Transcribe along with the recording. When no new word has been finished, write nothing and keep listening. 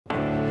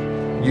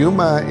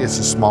Yuma is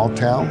a small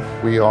town.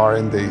 We are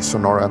in the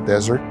Sonora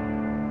Desert.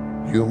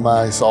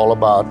 Yuma is all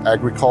about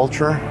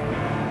agriculture.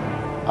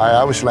 I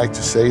always like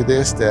to say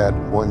this, that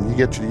when you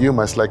get to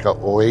Yuma, it's like an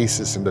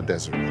oasis in the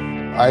desert.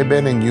 I've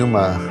been in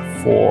Yuma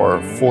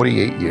for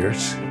 48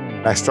 years.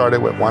 I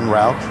started with one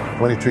route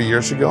 22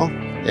 years ago,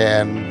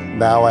 and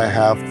now I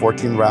have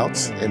 14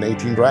 routes and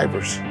 18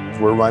 drivers.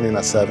 We're running a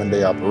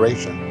 7-day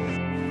operation.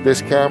 This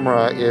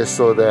camera is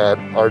so that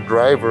our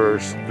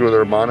drivers, through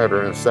their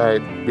monitor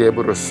inside, be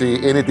able to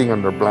see anything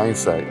on their blind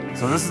side.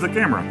 So this is the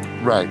camera.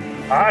 Right.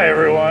 Hi,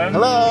 everyone.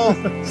 Hello.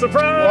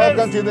 Surprise!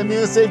 Welcome to the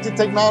new safety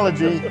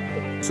technology.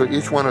 So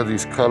each one of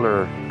these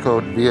color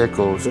code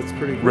vehicles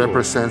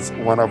represents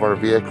one of our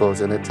vehicles,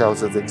 and it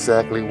tells us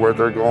exactly where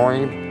they're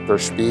going, their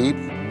speed.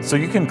 So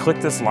you can click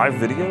this live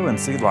video and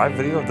see live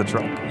video of the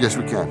truck? Yes,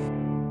 we can.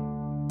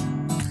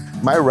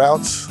 My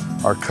routes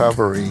are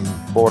covering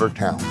border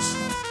towns.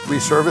 We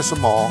service a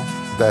mall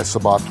that's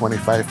about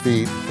 25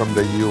 feet from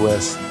the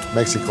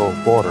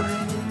U.S.-Mexico border.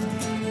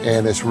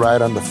 And it's right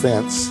on the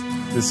fence.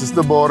 This is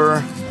the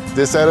border.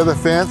 This side of the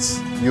fence,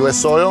 U.S.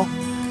 soil.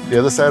 The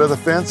other side of the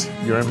fence,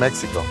 you're in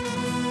Mexico.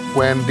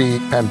 When the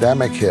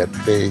pandemic hit,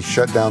 they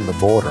shut down the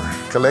border.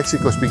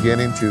 Calexico's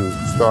beginning to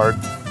start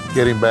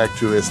getting back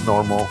to its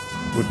normal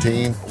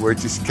routine. We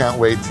just can't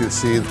wait to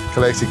see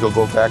Calexico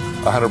go back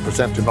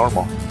 100% to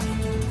normal.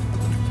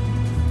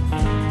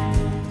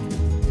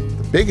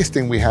 The biggest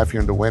thing we have here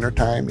in the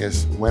wintertime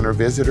is winter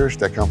visitors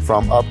that come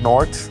from up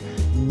north.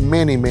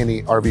 Many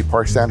RV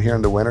parks down here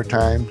in the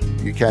wintertime.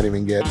 You can't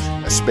even get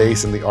a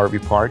space in the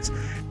RV parks.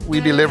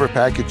 We deliver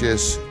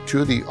packages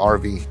to the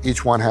RV.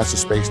 Each one has a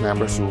space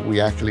number, so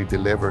we actually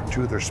deliver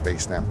to their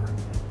space number.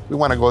 We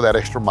want to go that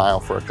extra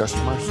mile for a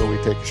customer, so we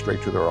take it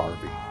straight to their RV.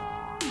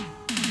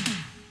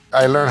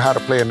 I learned how to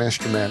play an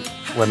instrument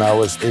when I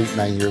was 8,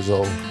 9 years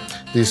old.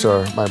 These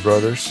are my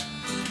brothers.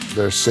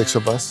 There's 6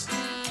 of us.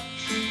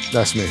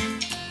 That's me.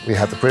 We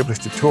had the privilege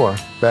to tour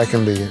back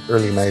in the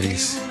early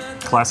 90s.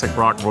 Classic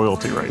rock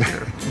royalty right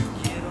here.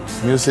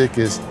 Music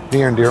is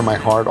near and dear to my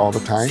heart all the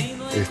time.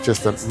 It's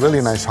just a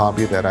really nice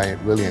hobby that I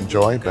really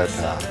enjoy, but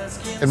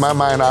in my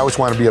mind, I always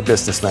want to be a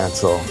businessman,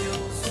 so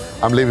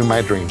I'm living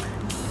my dream.